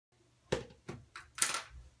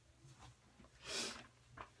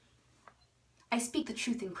I speak the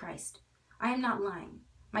truth in Christ. I am not lying.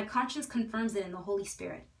 My conscience confirms it in the Holy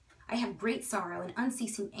Spirit. I have great sorrow and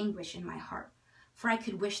unceasing anguish in my heart, for I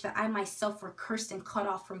could wish that I myself were cursed and cut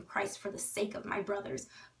off from Christ for the sake of my brothers,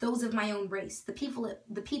 those of my own race, the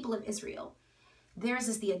people of Israel. Theirs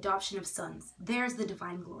is the adoption of sons. Theirs the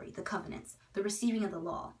divine glory, the covenants, the receiving of the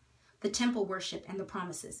law, the temple worship, and the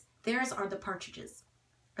promises. Theirs are the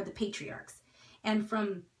patriarchs, and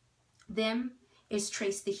from them is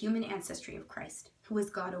traced the human ancestry of Christ, who is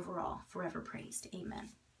God over all, forever praised. Amen.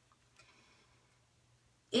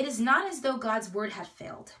 It is not as though God's word had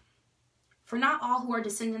failed. For not all who are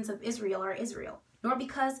descendants of Israel are Israel, nor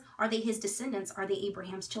because are they his descendants are they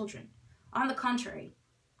Abraham's children. On the contrary,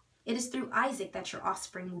 it is through Isaac that your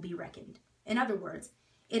offspring will be reckoned. In other words,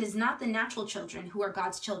 it is not the natural children who are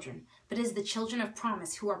God's children, but it is the children of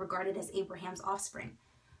promise who are regarded as Abraham's offspring.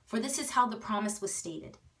 For this is how the promise was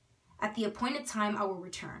stated. At the appointed time I will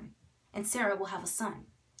return, and Sarah will have a son.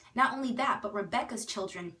 Not only that, but Rebekah's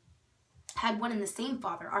children had one and the same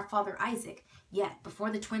father, our father Isaac, yet before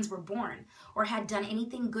the twins were born, or had done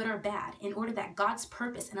anything good or bad, in order that God's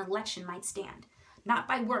purpose and election might stand, not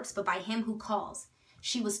by works, but by him who calls.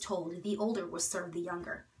 She was told, the older will serve the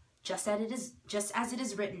younger. Just as it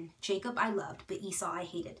is written, Jacob I loved, but Esau I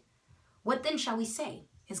hated. What then shall we say?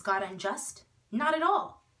 Is God unjust? Not at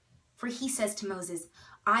all. For he says to Moses,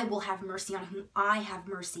 I will have mercy on whom I have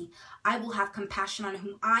mercy. I will have compassion on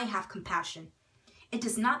whom I have compassion. It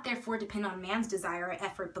does not therefore depend on man's desire or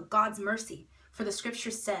effort, but God's mercy. For the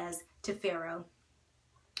scripture says to Pharaoh,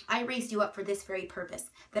 I raised you up for this very purpose,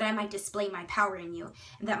 that I might display my power in you,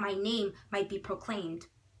 and that my name might be proclaimed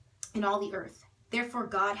in all the earth. Therefore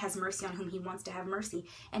God has mercy on whom he wants to have mercy,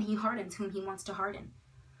 and he hardens whom he wants to harden.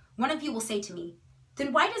 One of you will say to me,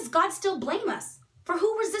 then why does God still blame us? For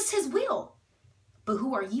who resists his will? But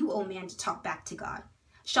who are you, O man, to talk back to God?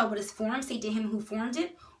 Shall what is formed say to him who formed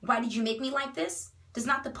it, why did you make me like this? Does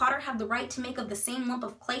not the potter have the right to make of the same lump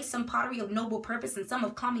of clay some pottery of noble purpose and some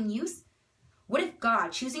of common use? What if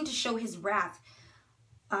God, choosing to show his wrath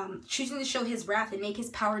and make his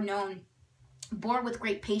power known, bore with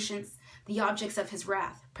great patience the objects of his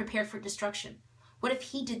wrath, prepared for destruction? What if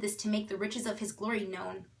he did this to make the riches of his glory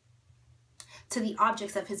known to the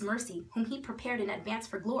objects of his mercy, whom he prepared in advance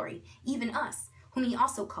for glory, even us, whom he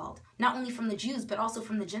also called, not only from the Jews, but also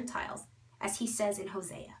from the Gentiles, as he says in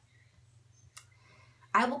Hosea.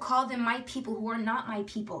 I will call them my people who are not my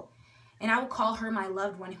people, and I will call her my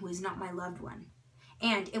loved one who is not my loved one.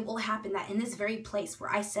 And it will happen that in this very place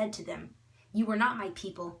where I said to them, you were not my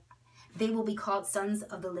people, they will be called sons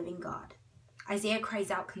of the living God. Isaiah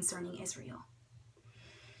cries out concerning Israel.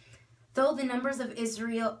 Though the numbers of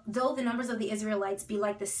the Israelites be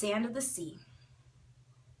like the sand of the sea,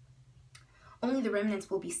 only the remnants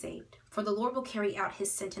will be saved. For the Lord will carry out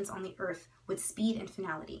his sentence on the earth with speed and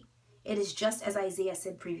finality. It is just as Isaiah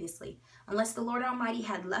said previously. Unless the Lord Almighty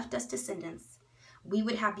had left us descendants, we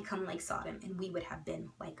would have become like Sodom, and we would have been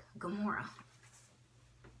like Gomorrah.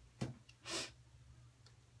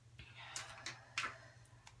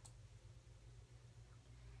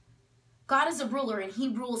 God is a ruler, and he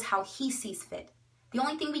rules how he sees fit. The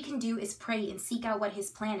only thing we can do is pray and seek out what his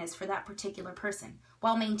plan is for that particular person,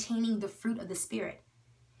 while maintaining the fruit of the Spirit.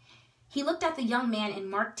 He looked at the young man in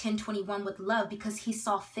Mark 10:21 with love because he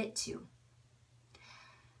saw fit to.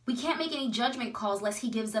 We can't make any judgment calls lest he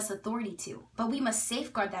gives us authority to, but we must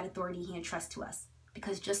safeguard that authority he entrusts to us.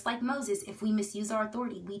 Because just like Moses, if we misuse our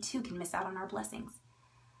authority, we too can miss out on our blessings.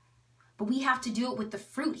 But we have to do it with the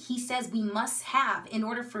fruit he says we must have in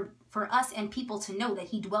order for us and people to know that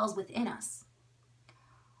he dwells within us.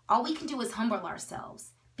 All we can do is humble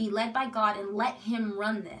ourselves, be led by God, and let him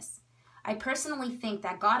run this. I personally think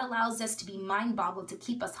that God allows us to be mind-boggled to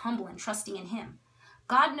keep us humble and trusting in him.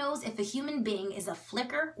 God knows if a human being is a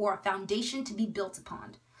flicker or a foundation to be built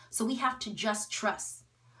upon. So we have to just trust.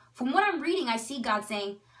 From what I'm reading, I see God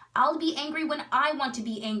saying, I'll be angry when I want to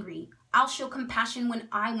be angry. I'll show compassion when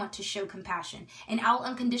I want to show compassion. And I'll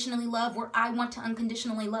unconditionally love where I want to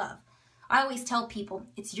unconditionally love. I always tell people,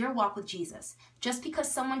 it's your walk with Jesus. Just because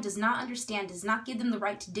someone does not understand does not give them the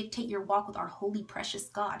right to dictate your walk with our holy, precious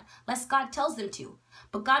God, lest God tells them to.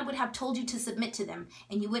 But God would have told you to submit to them,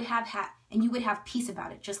 and you would have peace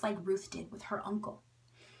about it, just like Ruth did with her uncle.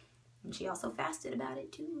 And she also fasted about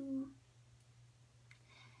it too.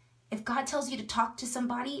 If God tells you to talk to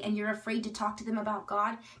somebody and you're afraid to talk to them about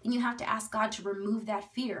God, then you have to ask God to remove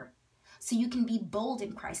that fear so you can be bold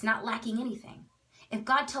in Christ, not lacking anything. If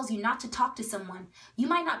God tells you not to talk to someone, you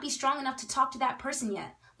might not be strong enough to talk to that person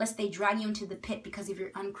yet, lest they drag you into the pit because of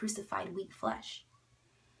your uncrucified, weak flesh.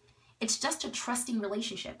 It's just a trusting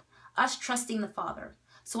relationship, us trusting the Father.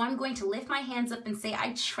 So I'm going to lift my hands up and say,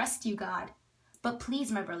 I trust you, God. But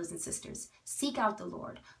please, my brothers and sisters, seek out the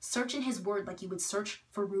Lord. Search in his word like you would search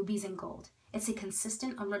for rubies and gold. It's a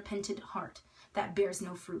consistent, unrepentant heart that bears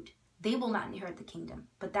no fruit. They will not inherit the kingdom,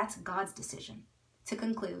 but that's God's decision. To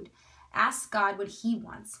conclude, ask God what he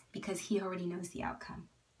wants because he already knows the outcome.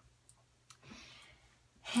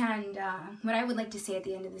 And what I would like to say at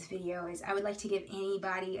the end of this video is I would like to give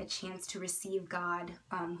anybody a chance to receive God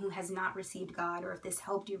who has not received God, or if this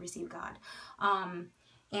helped you receive God,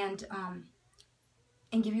 and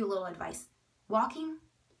give you a little advice.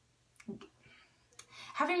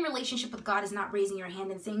 Having a relationship with God is not raising your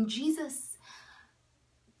hand and saying, Jesus,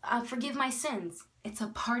 forgive my sins. It's a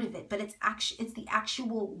part of it, but it's the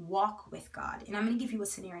actual walk with God. And I'm going to give you a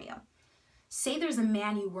scenario. Say there's a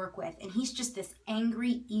man you work with, and he's just this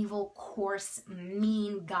angry, evil, coarse,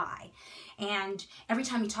 mean guy. And every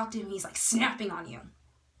time you talk to him, he's like snapping on you.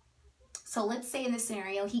 So let's say in this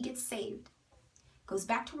scenario, he gets saved, goes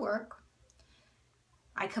back to work.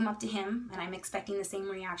 I come up to him, and I'm expecting the same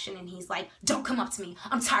reaction, and he's like, don't come up to me.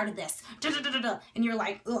 I'm tired of this. Da, da, da, da, da. And you're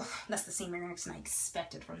like, ugh, that's the same reaction I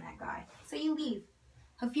expected from that guy. So you leave.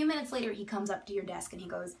 A few minutes later, he comes up to your desk, and he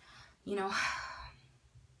goes, you know,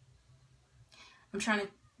 I'm trying to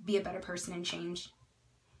be a better person and change,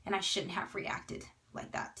 and I shouldn't have reacted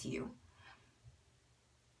like that to you.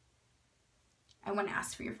 I want to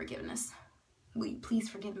ask for your forgiveness. Will you please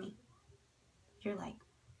forgive me? You're like,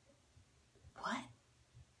 what?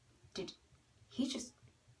 Did he just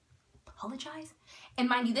apologize? And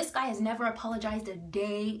mind you, this guy has never apologized a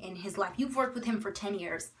day in his life. You've worked with him for 10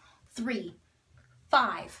 years, 3,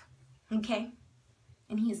 5, okay?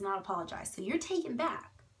 And he has not apologized. So you're taken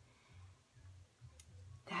back.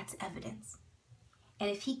 That's evidence. And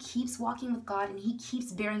if he keeps walking with God and he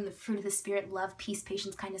keeps bearing the fruit of the Spirit, love, peace,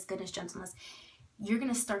 patience, kindness, goodness, gentleness, you're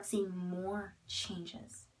going to start seeing more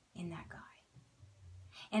changes in that guy.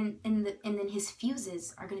 And then his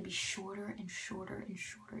fuses are going to be shorter and shorter and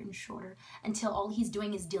shorter and shorter until all he's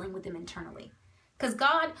doing is dealing with them internally. Because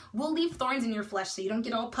God will leave thorns in your flesh so you don't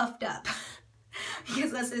get all puffed up.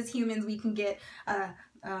 Because us as humans, we can get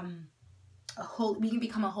we can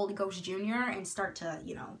become a Holy Ghost Junior and start to,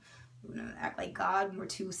 act like God when we're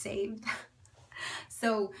too saved.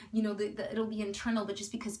 So, it'll be internal, but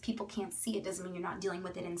just because people can't see it doesn't mean you're not dealing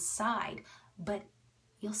with it inside. But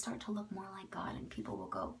you'll start to look more like God, and people will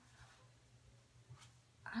go,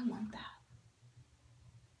 I want that.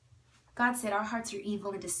 God said, our hearts are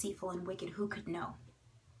evil and deceitful and wicked. Who could know?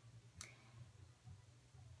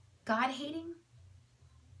 God hating?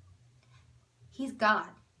 He's God.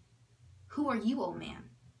 Who are you, oh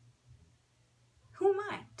man? Who am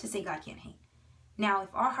I to say God can't hate? Now, if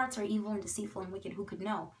our hearts are evil and deceitful and wicked, who could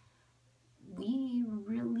know? We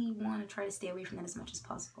really want to try to stay away from that as much as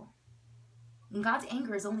possible. And God's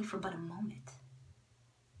anger is only for but a moment,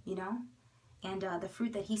 And the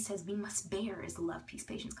fruit that he says we must bear is love, peace,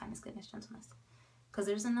 patience, kindness, goodness, gentleness. Because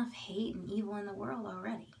there's enough hate and evil in the world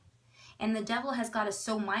already. And the devil has got us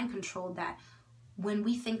so mind-controlled that when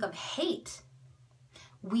we think of hate,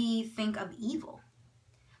 we think of evil.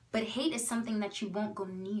 But hate is something that you won't go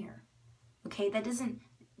near, okay? That doesn't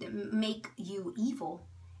make you evil.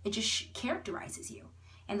 It just characterizes you.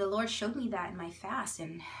 And the Lord showed me that in my fast,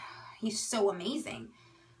 and he's so amazing.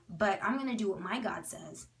 But I'm going to do what my God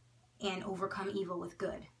says and overcome evil with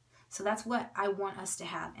good. So that's what I want us to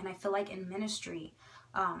have. And I feel like in ministry,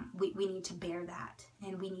 we need to bear that.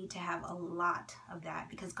 And we need to have a lot of that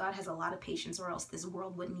because God has a lot of patience, or else this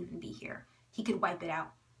world wouldn't even be here. He could wipe it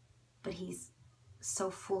out. But he's so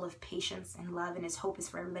full of patience and love, and his hope is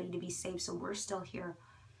for everybody to be saved. So we're still here.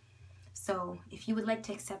 So if you would like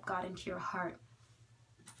to accept God into your heart,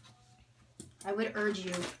 I would urge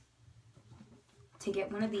you to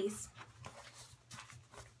get one of these,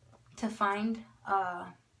 to find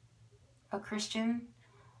a Christian,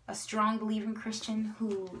 a strong believing Christian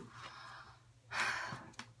who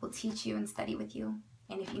will teach you and study with you.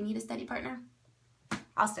 And if you need a study partner,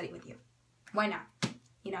 I'll study with you. Why not?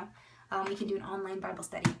 We can do an online Bible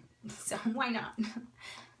study. So why not?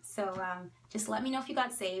 So just let me know if you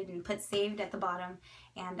got saved and put saved at the bottom.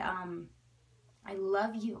 And I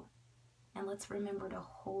love you. And let's remember to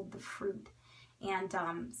hold the fruit. And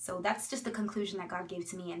so that's just the conclusion that God gave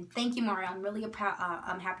to me. And thank you, Mario. I'm really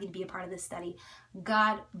I'm happy to be a part of this study.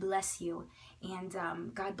 God bless you. And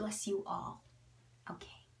God bless you all.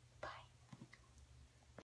 Okay.